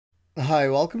Hi,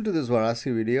 welcome to this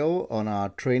Varasi video on our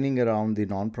training around the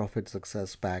Nonprofit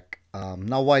Success Pack.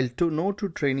 Now, while no two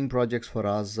training projects for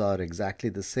us are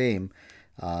exactly the same,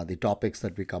 the topics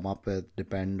that we come up with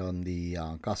depend on the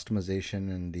customization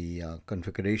and the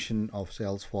configuration of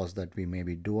Salesforce that we may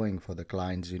be doing for the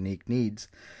client's unique needs.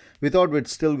 We thought we'd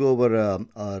still go over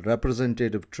a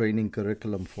representative training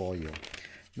curriculum for you.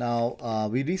 Now,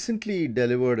 we recently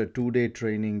delivered a 2-day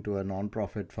training to a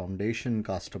nonprofit foundation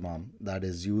customer that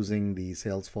is using the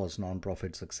Salesforce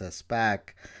Nonprofit Success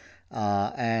Pack.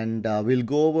 And we'll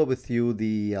go over with you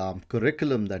the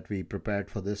curriculum that we prepared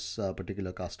for this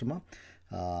particular customer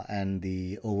and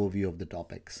the overview of the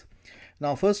topics.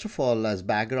 Now, first of all, as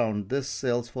background, this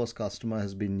Salesforce customer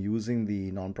has been using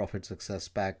the Nonprofit Success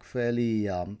Pack fairly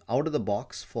out of the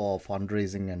box for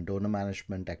fundraising and donor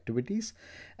management activities,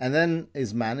 and then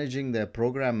is managing their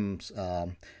programs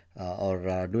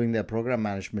doing their program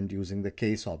management using the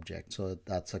case object. So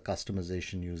that's a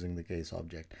customization using the case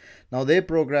object. Now, their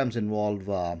programs involve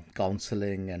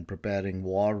counseling and preparing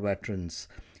war veterans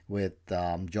with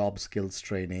job skills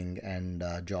training and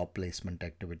job placement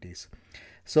activities.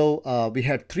 So we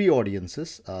had three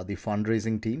audiences, the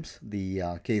fundraising teams,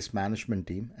 the case management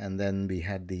team, and then we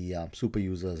had the super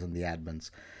users and the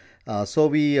admins. So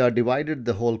we divided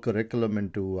the whole curriculum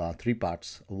into three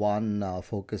parts. One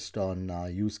focused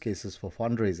on use cases for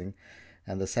fundraising,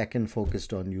 and the second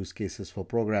focused on use cases for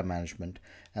program management,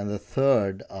 and the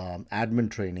third admin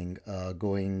training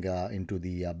going into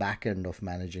the back end of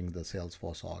managing the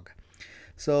Salesforce org.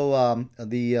 So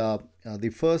the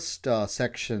first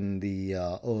section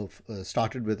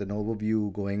started with an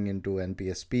overview going into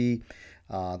NPSP,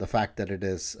 the fact that it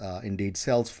is indeed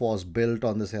Salesforce built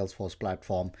on the Salesforce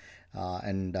platform,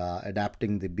 and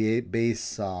adapting the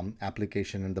base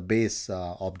application and the base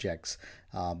objects,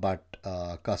 but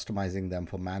customizing them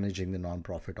for managing the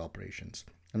nonprofit operations.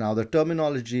 Now, the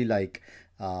terminology like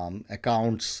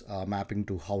accounts mapping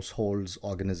to households,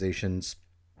 organizations,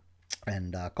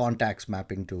 and contacts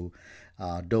mapping to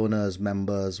donors,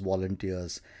 members,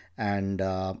 volunteers, and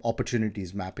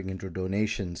opportunities mapping into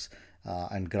donations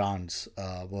and grants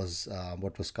was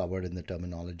what was covered in the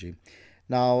terminology.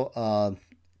 Now,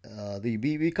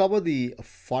 we cover the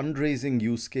fundraising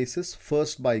use cases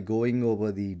first by going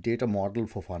over the data model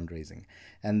for fundraising,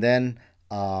 and then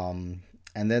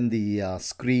the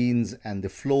screens and the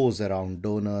flows around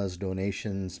donors,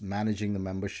 donations, managing the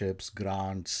memberships,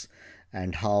 grants,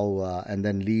 and how and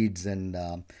then leads and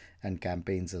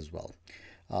campaigns as well.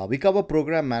 We cover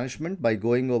program management by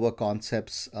going over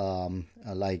concepts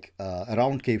like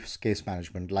around case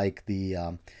management, like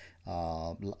the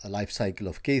life cycle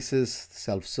of cases,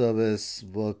 self-service,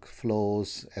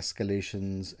 workflows,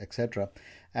 escalations, etc.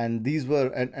 And these were,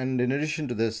 and in addition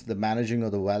to this, the managing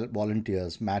of the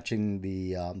volunteers, matching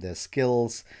their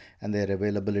skills and their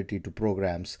availability to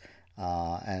programs.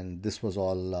 And this was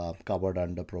all covered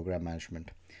under program management.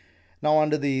 Now,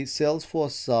 under the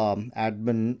Salesforce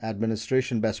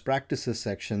administration best practices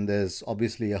section, there's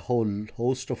obviously a whole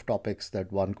host of topics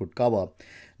that one could cover.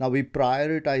 Now, we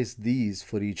prioritize these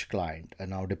for each client, and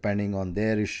now depending on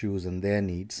their issues and their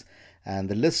needs. And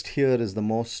the list here is the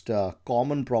most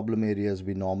common problem areas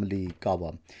we normally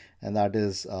cover, and that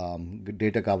is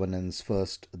data governance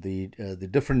first, the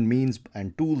different means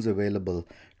and tools available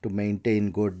to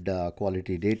maintain good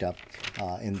quality data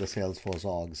in the Salesforce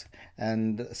orgs.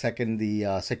 And second,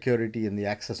 the security and the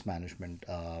access management.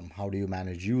 How do you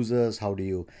manage users? How do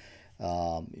you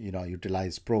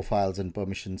utilize profiles and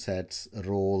permission sets,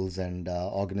 roles, and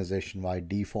organization-wide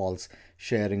defaults,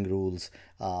 sharing rules,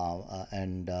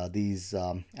 and these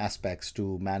aspects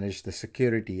to manage the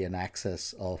security and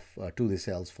access of to the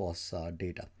Salesforce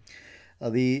data.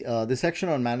 The section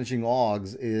on managing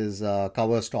orgs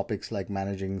covers topics like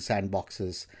managing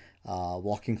sandboxes,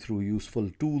 walking through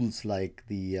useful tools like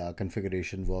the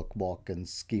configuration workbook and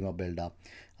schema builder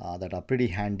that are pretty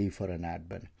handy for an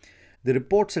admin. The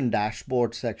reports and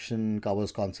dashboard section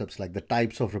covers concepts like the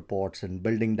types of reports and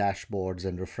building dashboards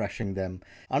and refreshing them.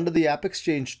 Under the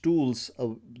AppExchange tools,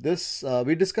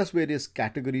 we discuss various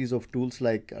categories of tools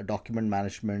like document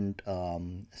management,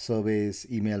 surveys,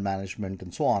 email management,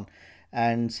 and so on.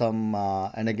 And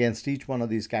and against each one of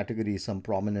these categories, some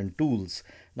prominent tools.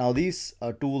 Now, these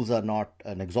tools are not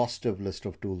an exhaustive list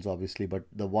of tools, obviously, but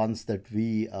the ones that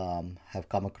we have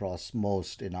come across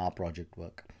most in our project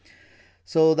work.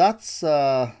 So that's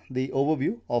the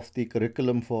overview of the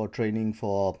curriculum for training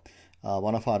for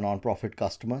one of our nonprofit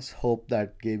customers. Hope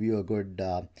that gave you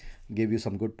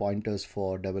some good pointers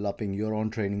for developing your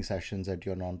own training sessions at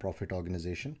your nonprofit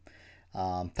organization.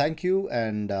 Thank you,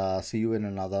 and see you in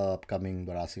another upcoming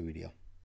Varasi video.